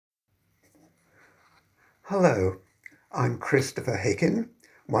Hello, I'm Christopher Hicken,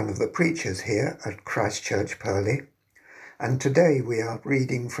 one of the preachers here at Christ Church Purley, and today we are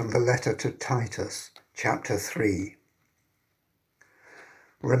reading from the letter to Titus, chapter 3.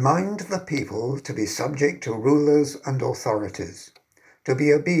 Remind the people to be subject to rulers and authorities, to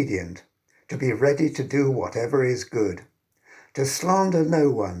be obedient, to be ready to do whatever is good, to slander no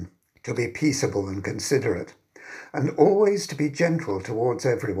one, to be peaceable and considerate, and always to be gentle towards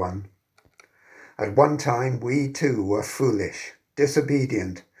everyone. At one time we too were foolish,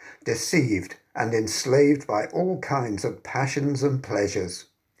 disobedient, deceived, and enslaved by all kinds of passions and pleasures.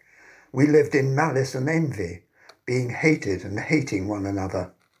 We lived in malice and envy, being hated and hating one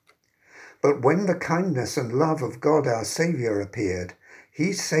another. But when the kindness and love of God our Saviour appeared,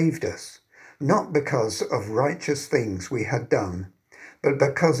 he saved us, not because of righteous things we had done, but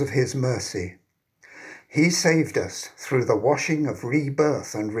because of his mercy. He saved us through the washing of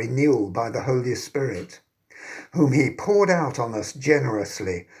rebirth and renewal by the Holy Spirit, whom he poured out on us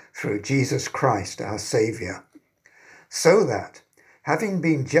generously through Jesus Christ our Saviour, so that, having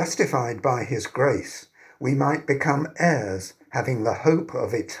been justified by his grace, we might become heirs, having the hope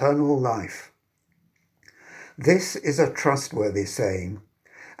of eternal life. This is a trustworthy saying,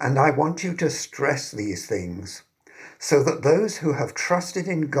 and I want you to stress these things, so that those who have trusted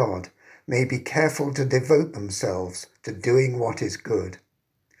in God may be careful to devote themselves to doing what is good.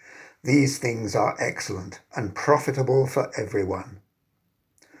 These things are excellent and profitable for everyone.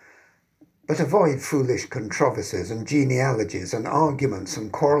 But avoid foolish controversies and genealogies and arguments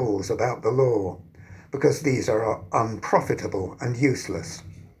and quarrels about the law, because these are unprofitable and useless.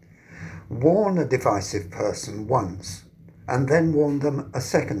 Warn a divisive person once, and then warn them a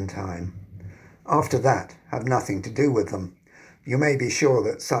second time. After that, have nothing to do with them. You may be sure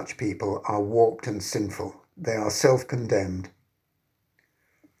that such people are warped and sinful. They are self-condemned.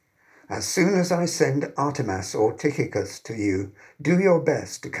 As soon as I send Artemas or Tychicus to you, do your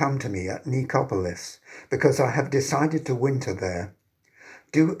best to come to me at Nicopolis, because I have decided to winter there.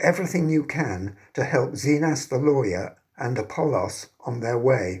 Do everything you can to help Zenas the lawyer and Apollos on their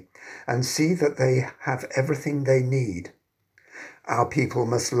way, and see that they have everything they need. Our people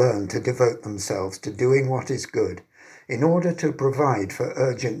must learn to devote themselves to doing what is good, in order to provide for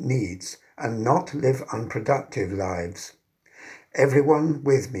urgent needs and not live unproductive lives. Everyone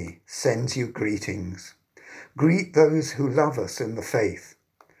with me sends you greetings. Greet those who love us in the faith.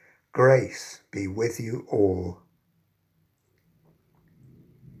 Grace be with you all.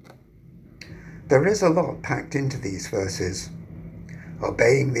 There is a lot packed into these verses.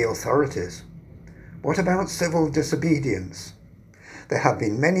 Obeying the authorities. What about civil disobedience? There have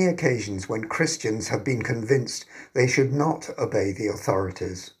been many occasions when Christians have been convinced they should not obey the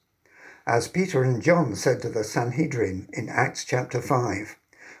authorities. As Peter and John said to the Sanhedrin in Acts chapter 5,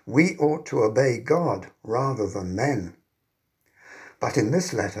 we ought to obey God rather than men. But in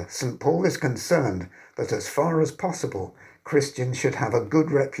this letter, St. Paul is concerned that as far as possible, Christians should have a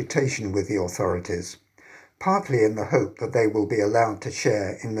good reputation with the authorities, partly in the hope that they will be allowed to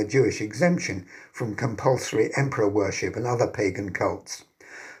share in the Jewish exemption from compulsory emperor worship and other pagan cults,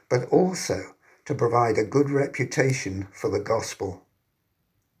 but also to provide a good reputation for the gospel.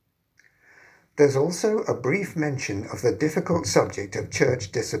 There's also a brief mention of the difficult subject of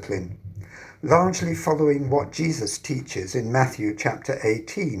church discipline, largely following what Jesus teaches in Matthew chapter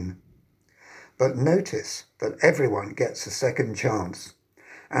 18. But notice that everyone gets a second chance,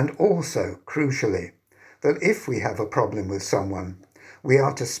 and also, crucially, that if we have a problem with someone, we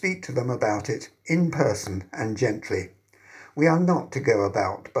are to speak to them about it in person and gently. We are not to go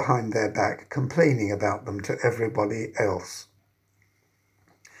about behind their back complaining about them to everybody else.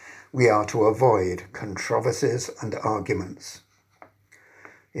 We are to avoid controversies and arguments.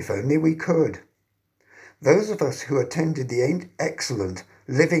 If only we could. Those of us who attended the excellent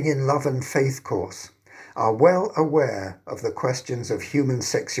Living in Love and Faith course are well aware of the questions of human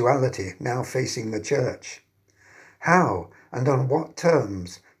sexuality now facing the church. How and on what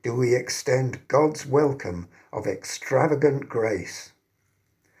terms do we extend God's welcome of extravagant grace?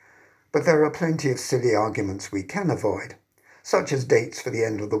 But there are plenty of silly arguments we can avoid, such as dates for the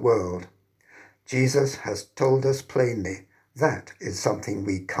end of the world. Jesus has told us plainly that is something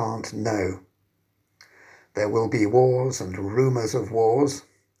we can't know. There will be wars and rumours of wars,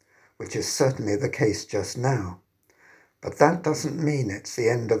 which is certainly the case just now. But that doesn't mean it's the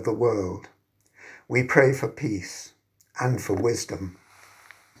end of the world. We pray for peace and for wisdom.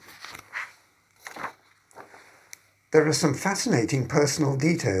 There are some fascinating personal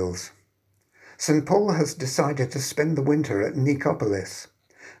details. St. Paul has decided to spend the winter at Nicopolis,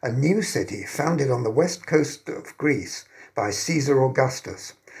 a new city founded on the west coast of Greece by Caesar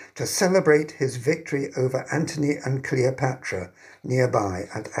Augustus, to celebrate his victory over Antony and Cleopatra nearby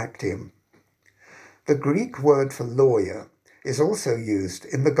at Actium. The Greek word for lawyer is also used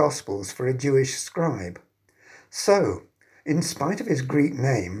in the Gospels for a Jewish scribe. So, in spite of his Greek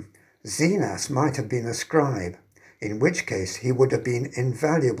name, Zenas might have been a scribe, in which case he would have been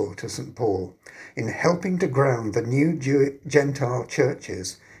invaluable to St. Paul in helping to ground the new Gentile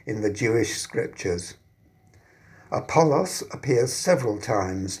churches in the Jewish scriptures. Apollos appears several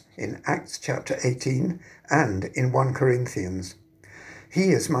times in Acts chapter 18 and in 1 Corinthians. He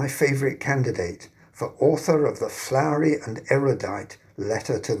is my favourite candidate for author of the flowery and erudite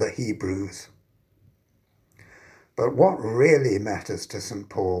letter to the Hebrews. But what really matters to St.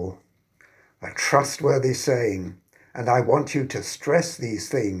 Paul? A trustworthy saying, and I want you to stress these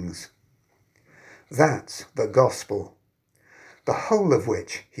things. That's the gospel, the whole of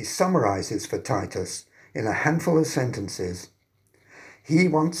which he summarizes for Titus in a handful of sentences. He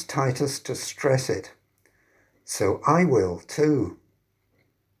wants Titus to stress it, so I will too.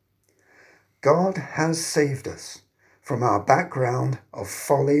 God has saved us from our background of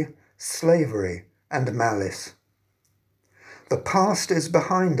folly, slavery, and malice. The past is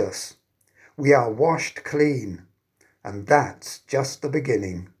behind us. We are washed clean, and that's just the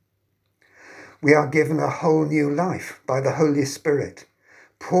beginning. We are given a whole new life by the Holy Spirit,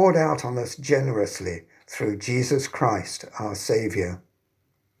 poured out on us generously through Jesus Christ, our Saviour.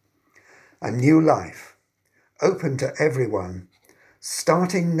 A new life, open to everyone,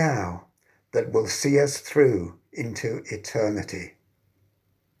 starting now, that will see us through into eternity.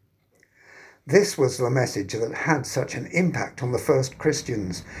 This was the message that had such an impact on the first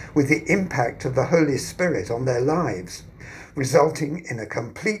Christians, with the impact of the Holy Spirit on their lives, resulting in a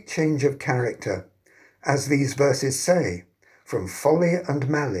complete change of character, as these verses say, from folly and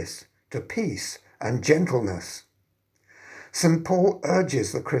malice to peace and gentleness. St. Paul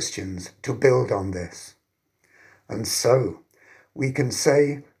urges the Christians to build on this. And so, we can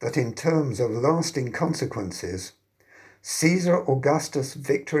say that in terms of lasting consequences, Caesar Augustus'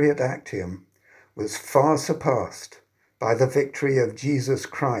 victory at Actium was far surpassed by the victory of Jesus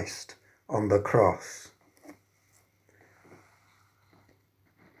Christ on the cross.